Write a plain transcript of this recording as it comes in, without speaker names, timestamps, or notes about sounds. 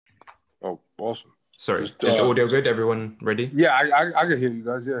Oh, awesome. Sorry, is the audio good? Everyone ready? Yeah, I can hear you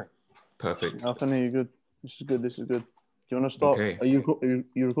guys. Yeah. Perfect. I can hear you good. This is good. Do you want to start? Okay. Are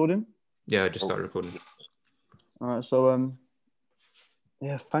you recording? Yeah, I just started recording. All right. So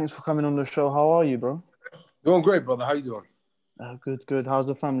yeah, thanks for coming on the show. How are you, bro? Doing great, brother. How you doing? Good. How's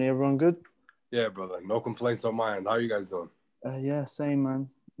the family? Everyone good? Yeah, brother. No complaints on my end. How you guys doing? Yeah, same, man.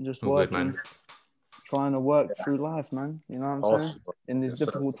 Just All working, good, man. trying to work through life, man. You know what I'm Awesome, saying? bro. In these Yes,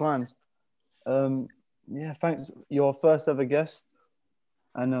 difficult times. Yeah, thanks. Your first ever guest,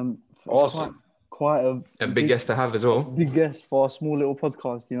 and it's Awesome. quite A big guest to have as well. big guest for a small little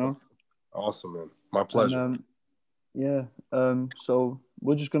podcast, you know. Awesome, man. My pleasure. And, yeah. So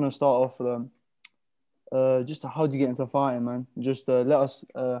we're just gonna start off with just how do you get into fighting, man? Just let us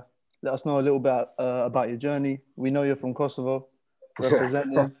know a little bit about your journey. We know you're from Kosovo,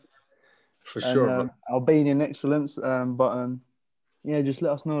 representing For sure, and bro. Albanian excellence. Yeah, just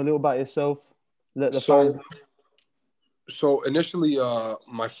let us know a little about yourself. Let the fans know. So initially,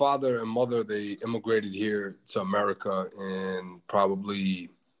 my father and mother, they immigrated here to America in probably,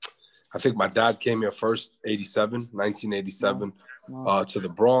 I think my dad came here first, 1987, Wow. to the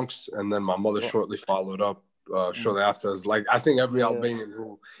Bronx. And then my mother shortly followed up shortly after. It's like, I think every Albanian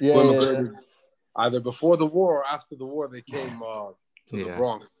who immigrated either before the war or after the war, they came to the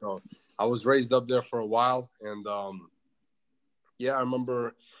Bronx. So I was raised up there for a while. And yeah, I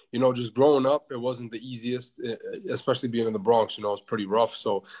remember, you know, just growing up, it wasn't the easiest, especially being in the Bronx, you know, it's pretty rough.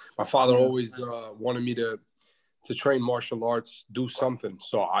 So my father always wanted me to train martial arts, do something.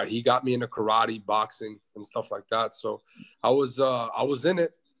 So he got me into karate, boxing, and stuff like that. So I was in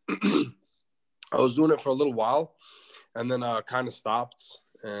it. I was doing it for a little while, and then kind of stopped.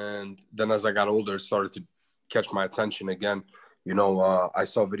 And then as I got older, it started to catch my attention again. You know, I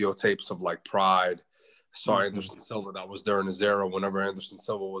saw videotapes of like Pride. Saw Anderson Silva. That was during his era whenever Anderson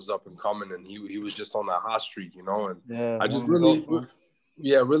Silva was up and coming, and he was just on that hot street, you know. And I just really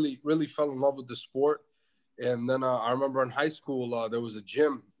fell in love with the sport. And then I remember in high school there was a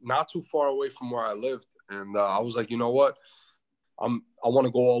gym not too far away from where I lived, and I was like, you know what, I want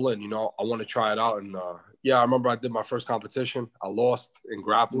to go all in, you know. I want to try it out. And yeah, I remember I did my first competition. I lost in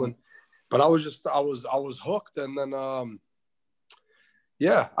grappling, but I was hooked. And then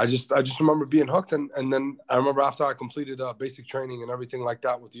yeah, I just remember being hooked. And then I remember after I completed basic training and everything like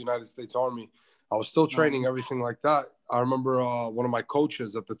that with the United States Army, I was still training, everything like that. I remember one of my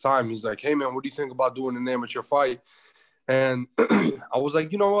coaches at the time, he's like, hey, man, what do you think about doing an amateur fight? And I was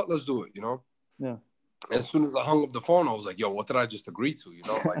like, you know what, let's do it, you know? Yeah. As soon as I hung up the phone, I was like, yo, what did I just agree to? You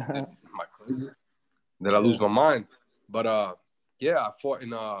know, like, am I crazy? Did I lose my mind? But yeah, I fought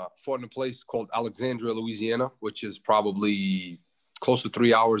in a place called Alexandria, Louisiana, which is probably close to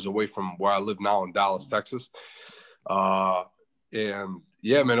 3 hours away from where I live now in Dallas, Texas. And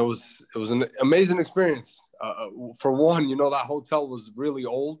yeah, man, it was an amazing experience. For one, you know, that hotel was really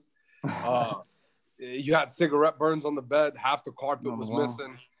old. You had cigarette burns on the bed. Half the carpet was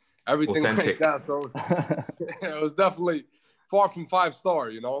missing. Everything like that. So it was definitely far from 5-star,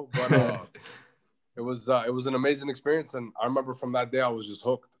 you know. But it was an amazing experience. And I remember from that day I was just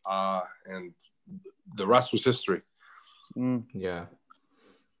hooked. And the rest was history. Yeah,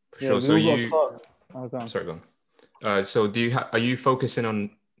 for sure. So sorry, go on. So are you focusing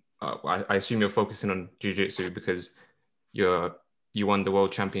on? I assume you're focusing on jiu-jitsu because you won the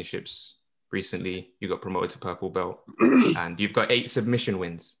world championships recently. You got promoted to purple belt, and you've got 8 submission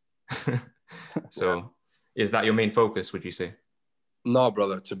wins. So, is that your main focus? Would you say? No,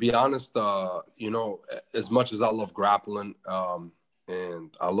 brother. To be honest, you know, as much as I love grappling, and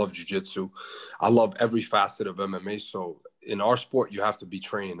I love jiu-jitsu, I love every facet of MMA. So in our sport, you have to be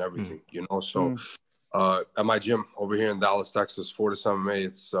training everything, you know. So at my gym over here in Dallas, Texas, Fortis MMA,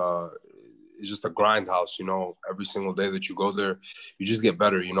 it's just a grind house, you know. Every single day that you go there, you just get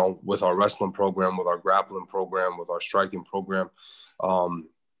better, you know, with our wrestling program, with our grappling program, with our striking program.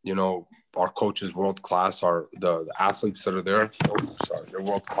 You know, our coaches world class, the athletes that are there, they're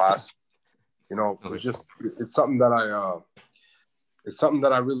world class. You know, it's something that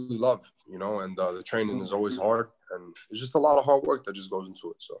I really love, you know, and the training is always hard, and it's just a lot of hard work that just goes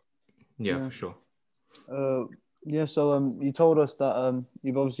into it. So yeah, for sure. Yeah, so you told us that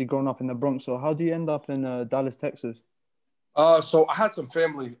you've obviously grown up in the Bronx. So how do you end up in Dallas, Texas? So I had some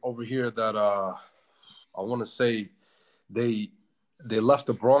family over here that I want to say they left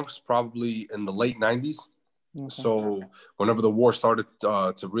the Bronx probably in the late 90s. Okay. So whenever the war started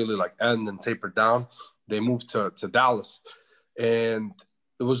to really like end and taper down, they moved to Dallas. And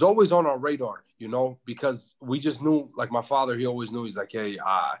it was always on our radar, you know, because we just knew, like my father, he always knew, he's like, hey,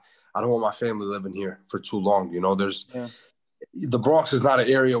 I don't want my family living here for too long. You know, the Bronx is not an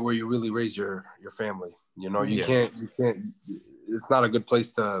area where you really raise your family. You know, you can't. It's not a good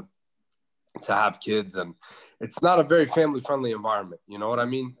place to have kids, and it's not a very family-friendly environment. You know what I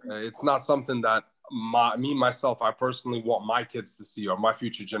mean? It's not something that myself, I personally want my kids to see or my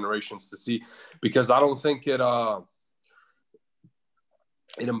future generations to see, because I don't think it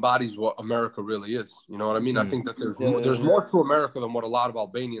embodies what America really is. You know what I mean? I think that there's more to America than what a lot of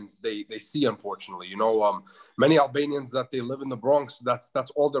Albanians they see, unfortunately. You know, many Albanians that they live in the Bronx, that's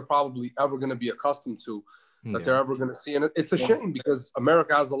all they're probably ever going to be accustomed to, that they're ever going to see. And it's a shame, because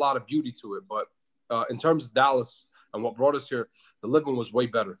America has a lot of beauty to it. But in terms of Dallas and what brought us here, the living was way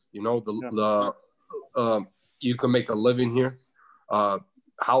better. You know, you can make a living here.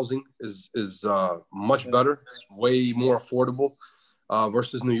 Housing is much better. It's way more affordable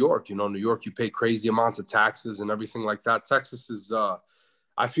versus New York. You know, New York, you pay crazy amounts of taxes and everything like that. Texas is,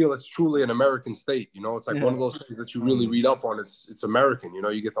 I feel it's truly an American state. You know, it's like one of those things that you really read up on. It's American. You know,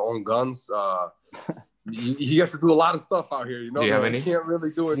 you get to own guns. You get to do a lot of stuff out here. You know, you can't really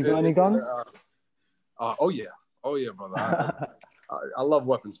do it. You got any guns? Oh yeah, brother. I love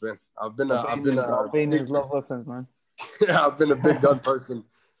weapons, man. Albanians love weapons, man. Yeah, I've been a big gun person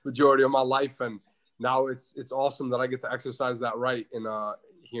majority of my life, and now it's awesome that I get to exercise that right in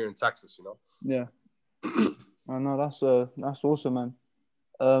here in Texas. You know. Yeah. I know that's awesome,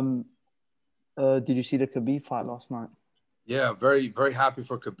 man. Did you see the Khabib fight last night? Yeah, very very happy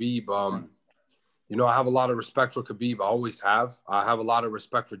for Khabib. You know, I have a lot of respect for Khabib. I always have. I have a lot of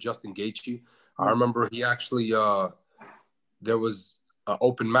respect for Justin Gaethje. I remember he actually. There was an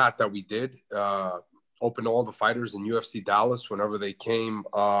open mat that we did, open to all the fighters in UFC Dallas whenever they came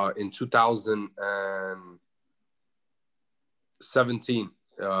in 2017.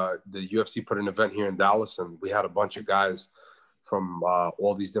 The UFC put an event here in Dallas, and we had a bunch of guys from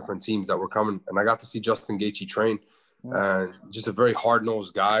all these different teams that were coming. And I got to see Justin Gaethje train, and just a very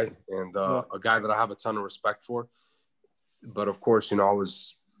hard-nosed guy, and a guy that I have a ton of respect for. But of course, you know, I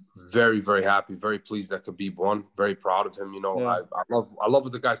was very, very happy, very pleased that Khabib won. Very proud of him. You know, I love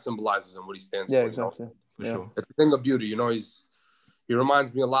what the guy symbolizes and what he stands for. Exactly. You know? For sure. It's a thing of beauty. You know, he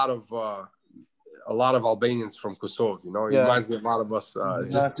reminds me a lot of Albanians from Kosovo. You know, he reminds me a lot of us,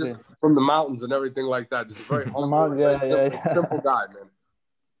 just from the mountains and everything like that. Just a very humble, simple guy, man.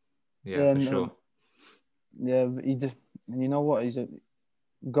 Yeah, for sure. He just, you know what? He's a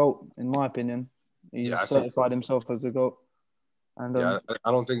GOAT, in my opinion. He's certified himself as a GOAT. And I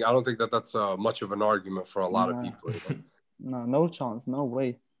don't think that's much of an argument for a lot of people. You know? No chance, no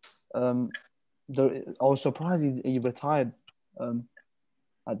way. I was surprised he retired.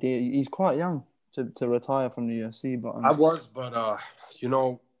 He's quite young to retire from the UFC, but I was, but you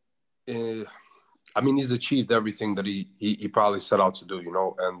know, I mean, he's achieved everything that he probably set out to do. You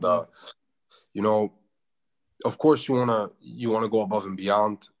know, and you know, of course, you wanna go above and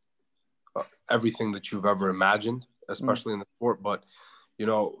beyond everything that you've ever imagined, especially in the sport. But you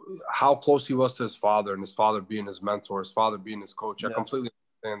know how close he was to his father, and his father being his mentor, his father being his coach. I completely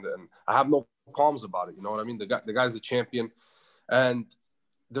understand it, and I have no qualms about it. You know what I mean? The guy's a champion, and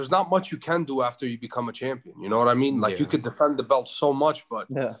there's not much you can do after you become a champion. You know what I mean? Like you could defend the belt so much, but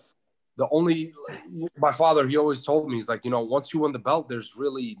my father, he always told me, he's like, you know, once you win the belt, there's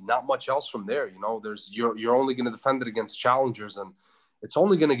really not much else from there. You know, you're only going to defend it against challengers, and it's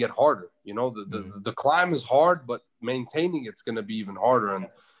only going to get harder. You know, the climb is hard, but maintaining it's going to be even harder. And,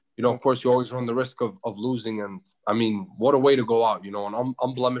 you know, of course, you always run the risk of losing. And I mean, what a way to go out, you know, an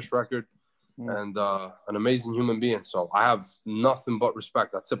unblemished record and an amazing human being. So I have nothing but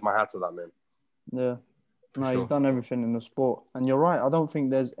respect. I tip my hat to that man. Yeah. No, he's done everything in the sport. And you're right. I don't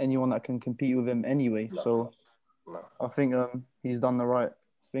think there's anyone that can compete with him anyway. So I think he's done the right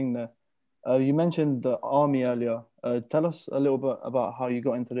thing there. You mentioned the army earlier. Tell us a little bit about how you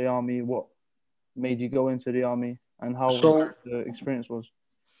got into the army, what made you go into the army, and how the experience was.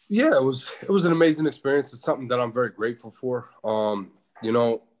 Yeah, it was an amazing experience. It's something that I'm very grateful for. You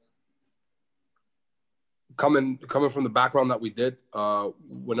know, coming from the background that we did,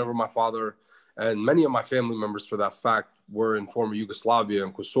 whenever my father and many of my family members, for that fact, were in former Yugoslavia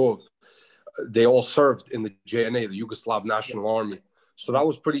and Kosovo, they all served in the JNA, the Yugoslav National Army. So that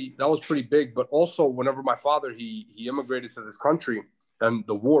was pretty big. But also, whenever my father he immigrated to this country and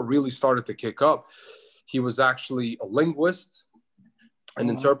the war really started to kick up, he was actually a linguist, an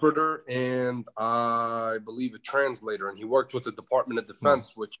interpreter, and I believe a translator. And he worked with the Department of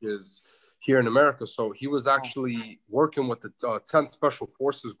Defense, which is here in America. So he was actually working with the 10th Special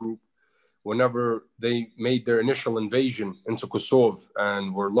Forces Group whenever they made their initial invasion into Kosovo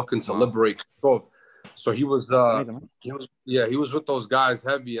and were looking to liberate Kosovo. So he was with those guys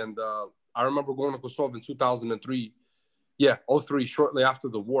heavy. And I remember going to Kosovo in 2003. Yeah, 03, shortly after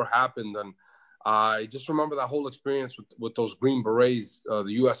the war happened. And I just remember that whole experience with those Green Berets,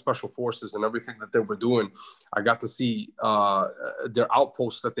 the U.S. Special Forces and everything that they were doing. I got to see their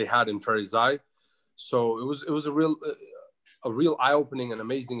outposts that they had in Ferizai. So it was a real eye-opening and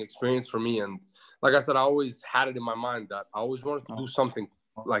amazing experience for me. And like I said, I always had it in my mind that I always wanted to do something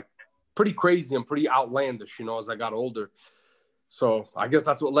like pretty crazy and pretty outlandish, you know, as I got older. So I guess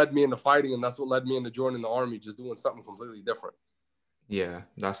that's what led me into fighting, and that's what led me into joining the Army, just doing something completely different. Yeah,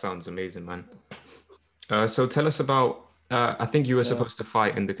 that sounds amazing, man. So tell us about, I think you were supposed to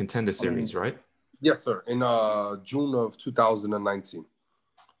fight in the Contender Series, right? Yes, sir. In June of 2019.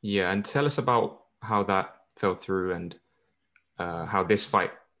 Yeah, and tell us about how that fell through and how this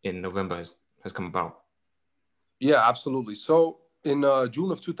fight in November has come about. Yeah, absolutely. So in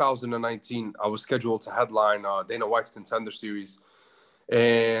June of 2019, I was scheduled to headline Dana White's Contender Series.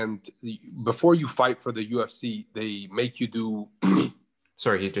 And before you fight for the UFC, they make you do...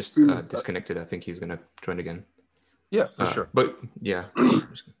 Sorry, he just disconnected. I think he's going to join again. Yeah, for sure. But yeah,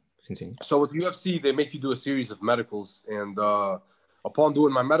 continue. So with UFC, they make you do a series of medicals. And upon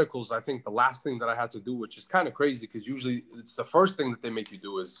doing my medicals, I think the last thing that I had to do, which is kind of crazy because usually it's the first thing that they make you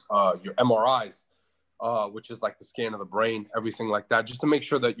do is your MRIs. Which is like the scan of the brain, everything like that, just to make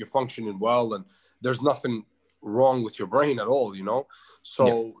sure that you're functioning well and there's nothing wrong with your brain at all, you know?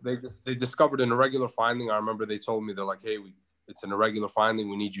 So they discovered an irregular finding. I remember they told me, they're like, hey, it's an irregular finding.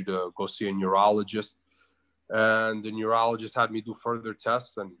 We need you to go see a neurologist. And the neurologist had me do further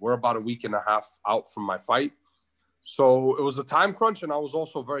tests, and we're about a week and a half out from my fight. So it was a time crunch, and I was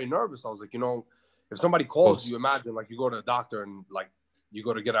also very nervous. I was like, you know, if somebody calls you, imagine like you go to a doctor and like, you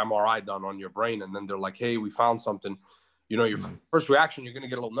go to get an MRI done on your brain, and then they're like, hey, we found something. You know, your first reaction, you're going to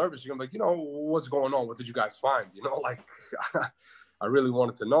get a little nervous. You're going to be like, you know, what's going on? What did you guys find? You know, like, I really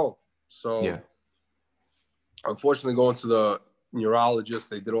wanted to know. So, unfortunately, going to the neurologist,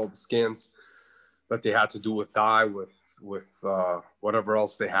 they did all the scans that they had to do with dye, with whatever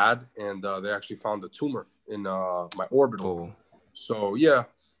else they had. And they actually found a tumor in my orbital. So, yeah,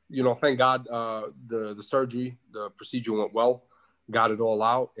 you know, thank God the surgery, the procedure went well. Got it all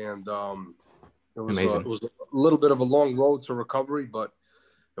out, and it was a little bit of a long road to recovery, but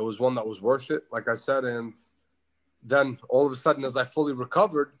it was one that was worth it, like I said. And then all of a sudden, as I fully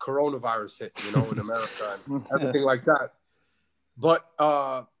recovered, coronavirus hit, you know, in America and everything like that. But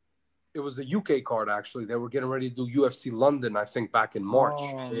it was the UK card, actually. They were getting ready to do UFC London, I think, back in March.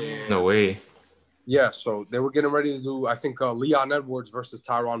 No way. Yeah, so they were getting ready to do, I think, Leon Edwards versus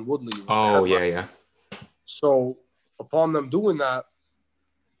Tyron Woodley. Yeah. So upon them doing that,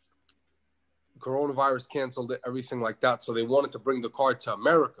 coronavirus canceled it, everything like that. So they wanted to bring the card to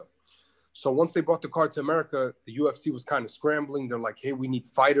America. So once they brought the card to America, the UFC was kind of scrambling. They're like, hey, we need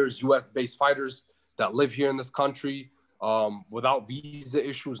fighters, US-based fighters that live here in this country without visa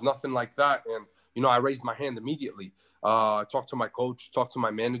issues, nothing like that. And, you know, I raised my hand immediately. I talked to my coach, talked to my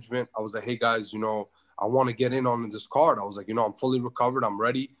management. I was like, hey, guys, you know, I want to get in on this card. I was like, you know, I'm fully recovered. I'm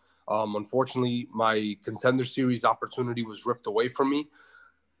ready. Unfortunately, my Contender Series opportunity was ripped away from me.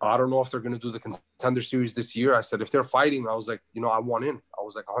 I don't know if they're going to do the Contender Series this year. I said, if they're fighting, I was like, you know, I want in. I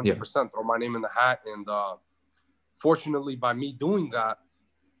was like 100%, throw my name in the hat. And fortunately, by me doing that,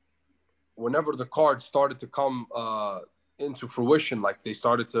 whenever the cards started to come into fruition, like they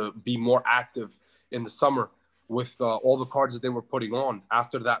started to be more active in the summer with all the cards that they were putting on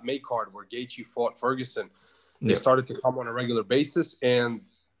after that May card where Gaethje fought Ferguson, they started to come on a regular basis. And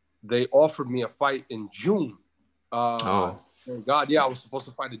they offered me a fight in June. Thank God. Yeah, I was supposed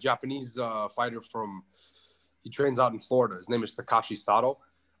to fight a Japanese fighter he trains out in Florida. His name is Takashi Sato.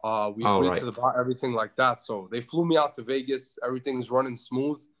 We agreed to everything like that. So they flew me out to Vegas. Everything's running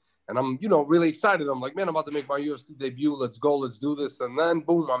smooth. And I'm, you know, really excited. I'm like, man, I'm about to make my UFC debut. Let's go. Let's do this. And then,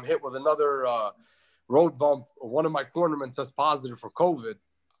 boom, I'm hit with another road bump. One of my cornermen tests positive for COVID.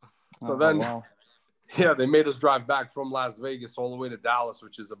 So yeah, they made us drive back from Las Vegas all the way to Dallas,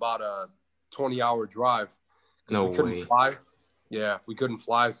 which is about a 20-hour drive. No we couldn't way. fly. Yeah, we couldn't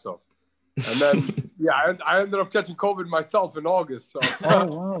fly. So, and then, I ended up catching COVID myself in August. So,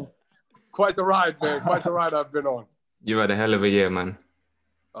 quite the ride, man. Quite the ride I've been on. You had a hell of a year, man.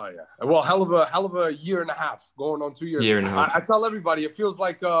 Oh yeah. Well, hell of a year and a half, going on 2 years. Year and a half. I tell everybody, it feels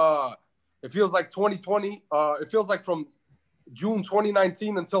like 2020. It feels like from June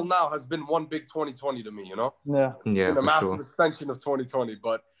 2019 until now has been one big 2020 to me, you know? Yeah. Been a massive extension of 2020.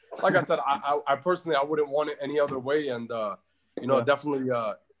 But like I said, I personally, I wouldn't want it any other way. And, you know, definitely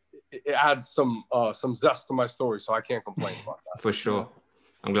it adds some zest to my story. So I can't complain about that. For sure.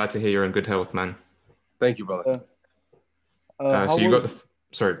 I'm glad to hear you're in good health, man. Thank you, brother. So you got the...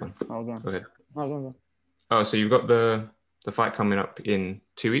 Sorry, man. Go ahead. No, go. Oh, so you've got the the fight coming up in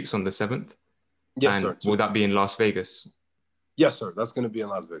 2 weeks on the 7th. Yes, and sir. Will that be in Las Vegas? Yes, sir. That's going to be in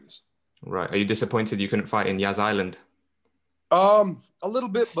Las Vegas. Right. Are you disappointed you couldn't fight in Yas Island? A little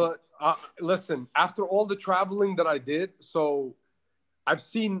bit, but listen, after all the traveling that I did, so I've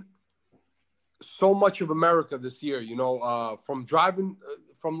seen so much of America this year, you know, from driving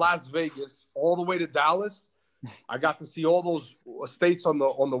from Las Vegas all the way to Dallas. I got to see all those states on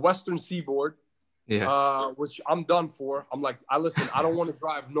the Western Seaboard, which I'm done for. I'm like, listen, I don't want to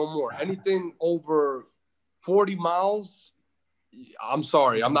drive no more. Anything over 40 miles, I'm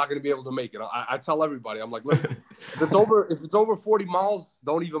sorry, I'm not going to be able to make it. I tell everybody, I'm like, listen, if it's over 40 miles,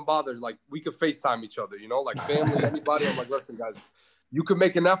 don't even bother. Like, we could FaceTime each other, you know, like family, anybody. I'm like, listen, guys, you could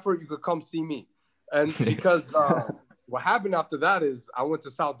make an effort. You could come see me. And because what happened after that is I went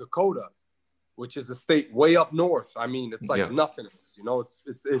to South Dakota, which is a state way up north. I mean, it's like nothing else, you know,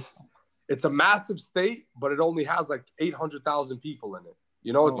 it's a massive state, but it only has like 800,000 people in it.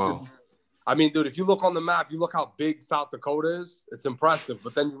 You know, it's I mean, dude, if you look on the map, you look how big South Dakota is, it's impressive.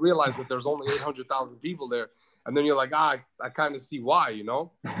 But then you realize that there's only 800,000 people there. And then you're like, I kind of see why, you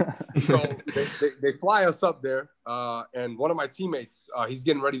know? So they fly us up there. And one of my teammates, he's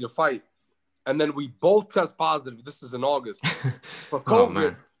getting ready to fight. And then we both test positive. This is in August for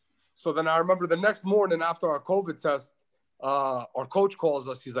COVID. So then I remember the next morning after our COVID test, our coach calls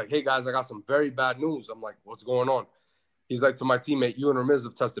us. He's like, hey, guys, I got some very bad news. I'm like, what's going on? He's like, to my teammate, you and Ramiz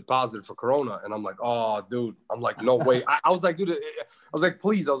have tested positive for Corona. And I'm like, oh, dude. I'm like, no way. I was like, dude, I was like,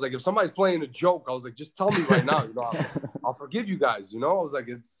 please. I was like, if somebody's playing a joke, I was like, just tell me right now. You know, I'll forgive you guys. You know, I was like,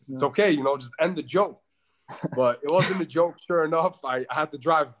 it's okay. You know, just end the joke. But it wasn't a joke. Sure enough, I had to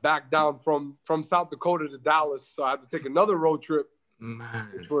drive back down from South Dakota to Dallas. So I had to take another road trip,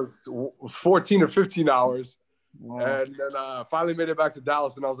 which was 14 or 15 hours. Wow. And then finally made it back to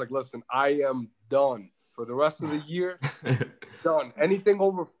Dallas. And I was like, listen, I am done. For the rest of the year, done. Anything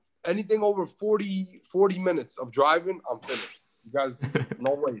over 40 minutes of driving, I'm finished. You guys,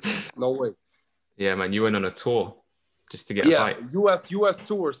 no way. Yeah, man, you went on a tour just to get a fight. US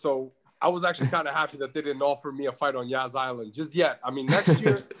tour. So I was actually kind of happy that they didn't offer me a fight on Yas Island just yet. I mean, next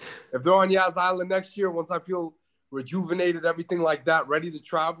year, if they're on Yas Island next year, once I feel rejuvenated, everything like that, ready to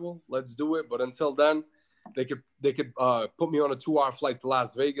travel, let's do it. But until then, they could put me on a 2-hour flight to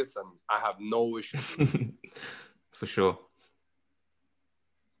Las Vegas, and I have no issue. For sure.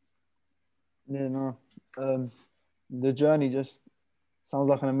 Yeah, no. The journey just sounds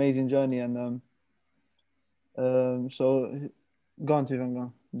like an amazing journey, and so go on, Tufan, go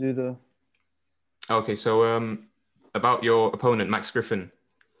on. Do the. Okay, so about your opponent, Max Griffin,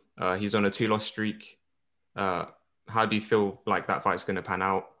 he's on a 2-loss streak. How do you feel like that fight's going to pan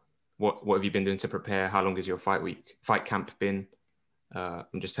out? What have you been doing to prepare? How long has your fight camp been?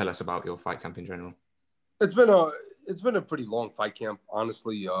 And just tell us about your fight camp in general. It's been a pretty long fight camp,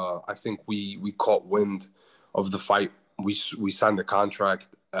 honestly. I think we caught wind of the fight. We signed the contract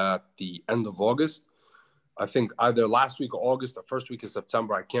at the end of August. I think either last week of August or first week of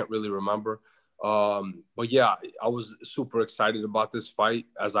September. I can't really remember. But yeah, I was super excited about this fight,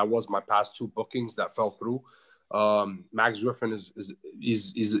 as I was my past 2 bookings that fell through. Max Griffin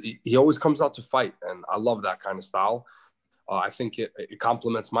he always comes out to fight, and I love that kind of style. I think it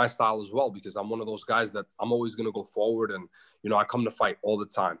complements my style as well, because I'm one of those guys that I'm always going to go forward, and you know, I come to fight all the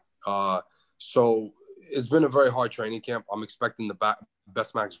time. So it's been a very hard training camp. I'm expecting the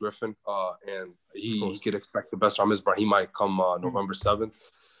best Max Griffin, and he could expect the best Ramiz Brahimaj come November 7th.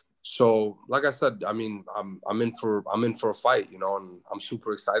 So, like I said, I mean, I'm in for a fight, you know, and I'm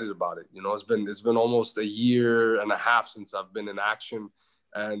super excited about it. You know, it's been almost a year and a half since I've been in action,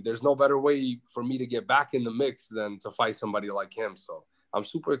 and there's no better way for me to get back in the mix than to fight somebody like him. So I'm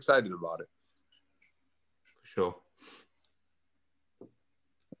super excited about it. For sure.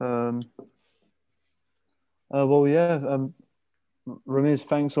 Well, yeah. Ramiz,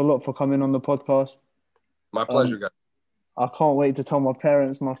 thanks a lot for coming on the podcast. My pleasure, guys. I can't wait to tell my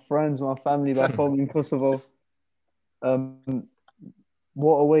parents, my friends, my family back home in Kosovo.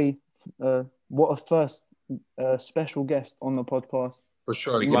 What a first special guest on the podcast. For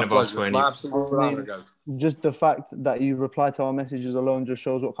sure. It's my pleasure. It's my absolute honor, guys. Just the fact that you replied to our messages alone just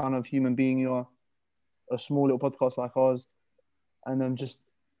shows what kind of human being you are. A small little podcast like ours. And just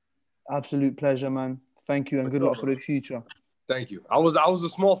absolute pleasure, man. Thank you, and good luck for the future. Thank you. I was a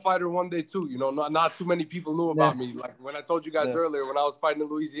small fighter one day too. You know, not too many people knew about me. Like when I told you guys earlier, when I was fighting in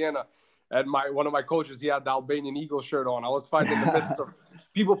Louisiana, and one of my coaches, he had the Albanian Eagle shirt on. I was fighting in the midst of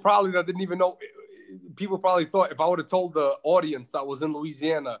people probably that didn't even know. People probably thought if I would have told the audience that was in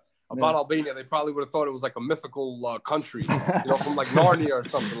Louisiana, about Albania, they probably would have thought it was like a mythical country, from like Narnia or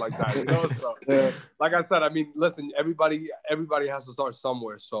something like that, So, like I said, I mean, listen, everybody has to start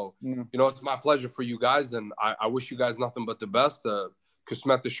somewhere. So, it's my pleasure for you guys, and I wish you guys nothing but the best.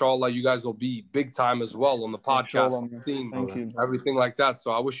 Kismet, inshallah, you guys will be big time as well on the podcast scene, everything like that.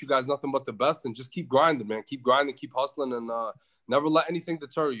 So I wish you guys nothing but the best, and just keep grinding, man. Keep grinding, keep hustling, and never let anything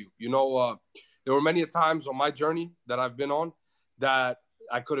deter you. There were many times on my journey that I've been on that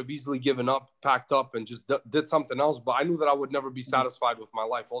I could have easily given up, packed up, and just did something else. But I knew that I would never be satisfied with my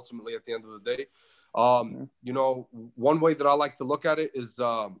life ultimately at the end of the day. One way that I like to look at it is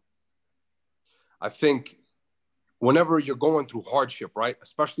I think whenever you're going through hardship, right,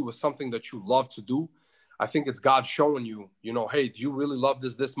 especially with something that you love to do, I think it's God showing you, hey, do you really love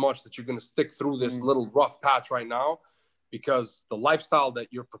this much that you're going to stick through this little rough patch right now? Because the lifestyle that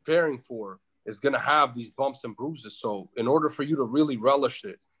you're preparing for is going to have these bumps and bruises. So in order for you to really relish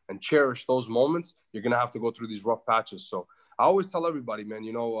it and cherish those moments, you're going to have to go through these rough patches. So I always tell everybody, man,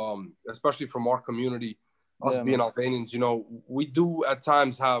 especially from our community, us being Albanians, we do at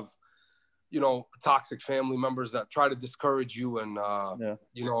times have, toxic family members that try to discourage you and,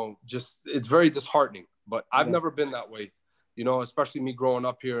 just it's very disheartening. But I've never been that way, especially me growing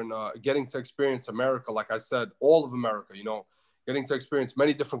up here and getting to experience America. Like I said, all of America, getting to experience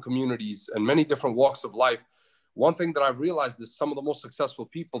many different communities and many different walks of life. One thing that I've realized is some of the most successful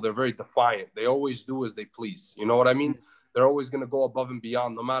people, they're very defiant. They always do as they please. You know what I mean? They're always going to go above and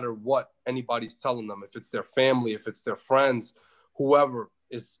beyond, no matter what anybody's telling them. If it's their family, if it's their friends, whoever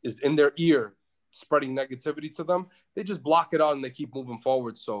is in their ear spreading negativity to them, they just block it out and they keep moving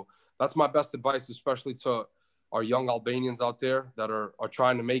forward. So that's my best advice, especially to our young Albanians out there that are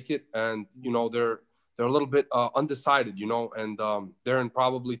trying to make it. And, they're a little bit undecided, and they're in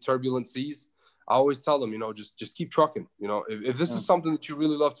probably turbulent seas. I always tell them, just keep trucking. If this is something that you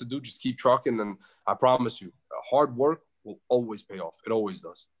really love to do, just keep trucking. And I promise you, hard work will always pay off. It always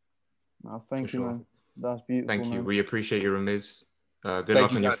does. Thank you, man. That's beautiful. Thank you. We appreciate you, Ramiz. Good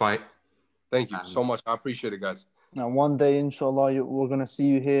luck on your fight. Thank you so much. I appreciate it, guys. Now, one day, inshallah, we're going to see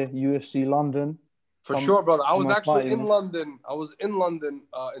you here, UFC London. For sure, brother. I was actually in London. I was in London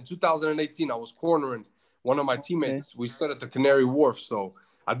in 2018. I was cornering one of my teammates. We stood at the Canary Wharf. So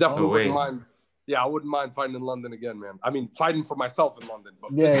I definitely wouldn't mind. Yeah, I wouldn't mind fighting in London again, man. I mean, fighting for myself in London,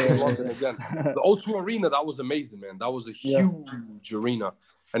 but in London again. The O2 Arena, that was amazing, man. That was a huge arena.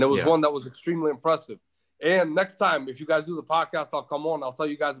 And it was one that was extremely impressive. And next time, if you guys do the podcast, I'll come on. I'll tell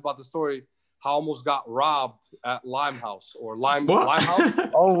you guys about the story how I almost got robbed at Limehouse or Limehouse.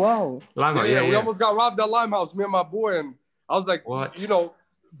 Oh, wow. Limehouse, we almost got robbed at Limehouse, me and my boy. And I was like,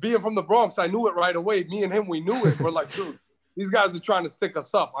 being from the Bronx, I knew it right away. Me and him, we knew it. We're like, dude, these guys are trying to stick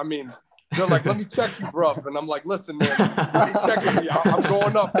us up. I mean, they're like, let me check you, bro. And I'm like, listen, man, let me check me. I'm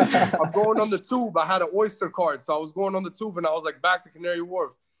going up. I'm going on the tube. I had an Oyster card. So I was going on the tube and I was like, back to Canary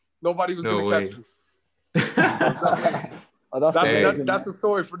Wharf. Nobody was going to catch me. That's a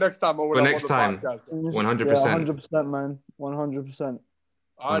story for next time. For next time, 100%. 100%, man. 100%.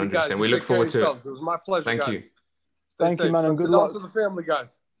 All right, guys. We look forward to it. It was my pleasure, Thank guys. you. Thank you, man, and good luck to the family,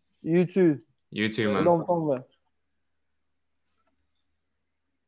 guys. You too. You too, man.